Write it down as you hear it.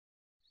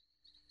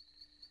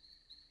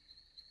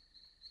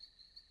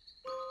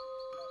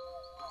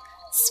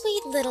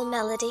Sweet little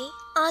melody,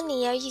 on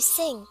the air you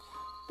sing,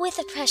 with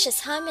a precious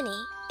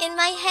harmony, in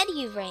my head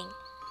you ring.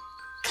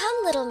 Come,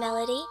 little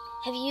melody,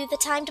 have you the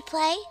time to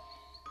play?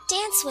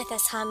 Dance with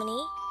us,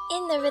 harmony,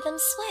 in the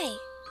rhythm's sway.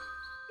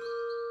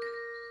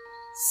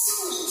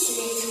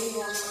 Sweet little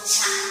water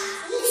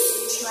child,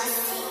 listen to us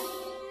sing.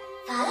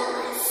 Follow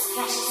us,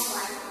 precious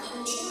one,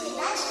 into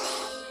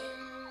imagining.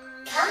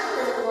 Come,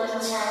 little water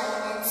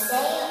child, and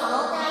stay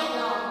all night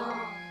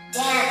long.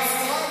 Dance,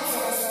 dance,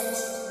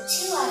 innocent,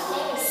 to our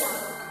fairy song.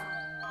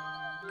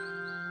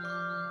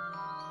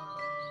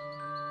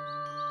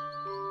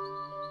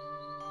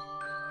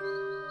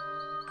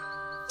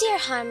 Dear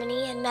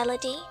harmony and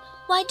melody,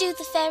 why do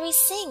the fairies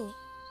sing?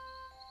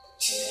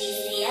 To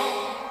please the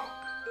air,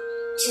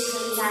 to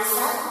please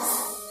ourselves,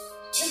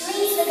 to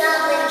please the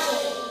Goblin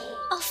King.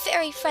 Oh,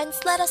 fairy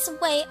friends, let us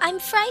away. I'm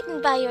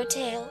frightened by your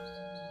tale.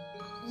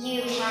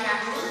 You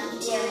cannot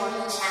leave, dear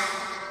mortal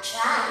child.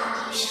 Try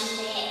and you shall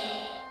fail.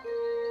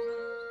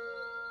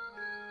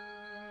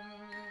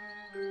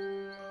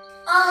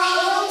 All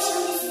hail to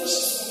his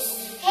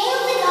viciousness. Hail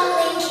the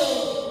Goblin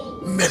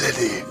King.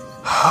 Melody,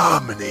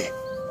 harmony,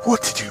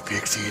 what did you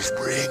pixies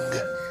bring?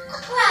 A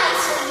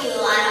prize for you,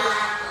 our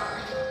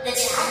Lord. The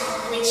child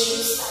of which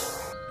you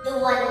spoke. The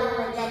one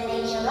you would then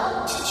make your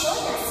own to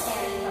join us,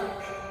 fairy folk.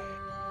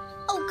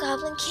 Oh,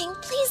 Goblin King,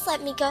 please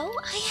let me go.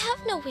 I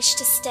have no wish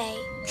to stay.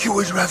 You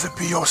would rather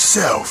be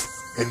yourself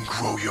and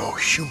grow your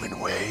human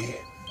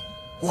way.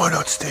 Why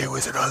not stay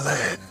within our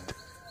land?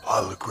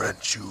 I'll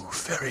grant you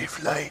fairy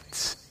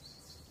flight.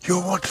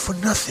 You're wanted for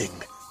nothing,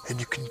 and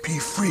you can be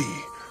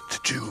free to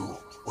do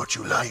what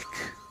you like.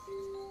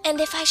 And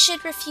if I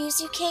should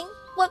refuse you, King,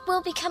 what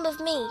will become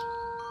of me?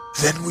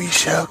 Then we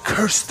shall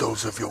curse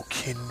those of your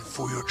kin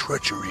for your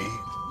treachery,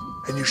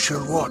 and you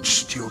shall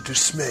watch to your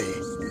dismay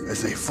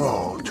as they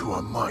fall to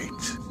our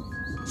might.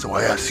 So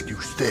I ask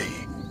you stay,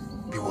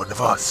 be one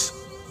of us,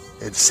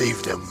 and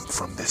save them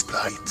from this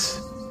plight.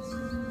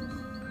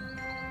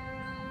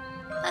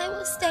 I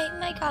will stay,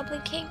 my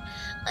Goblin King,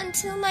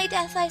 until my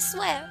death, I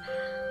swear.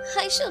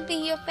 I shall be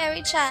your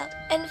fairy child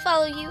and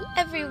follow you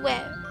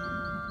everywhere.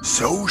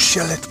 So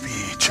shall it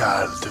be,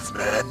 child of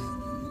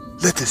man.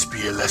 Let this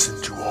be a lesson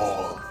to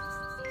all.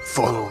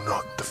 Follow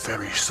not the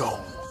fairy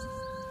song,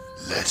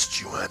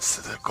 lest you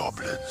answer the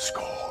goblin's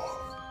call.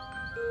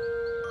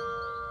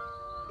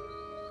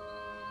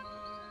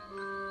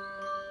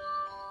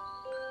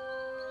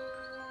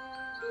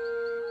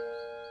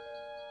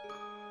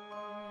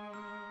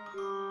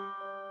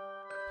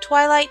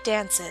 Twilight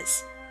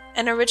Dances,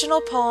 an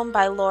original poem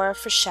by Laura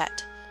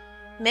Frechette.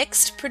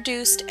 Mixed,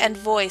 produced, and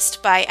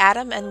voiced by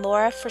Adam and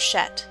Laura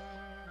Frechette.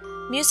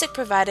 Music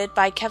provided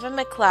by Kevin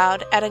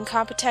MacLeod at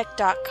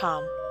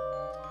Incompetech.com.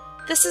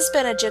 This has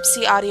been a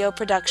Gypsy Audio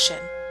production.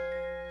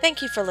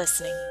 Thank you for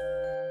listening.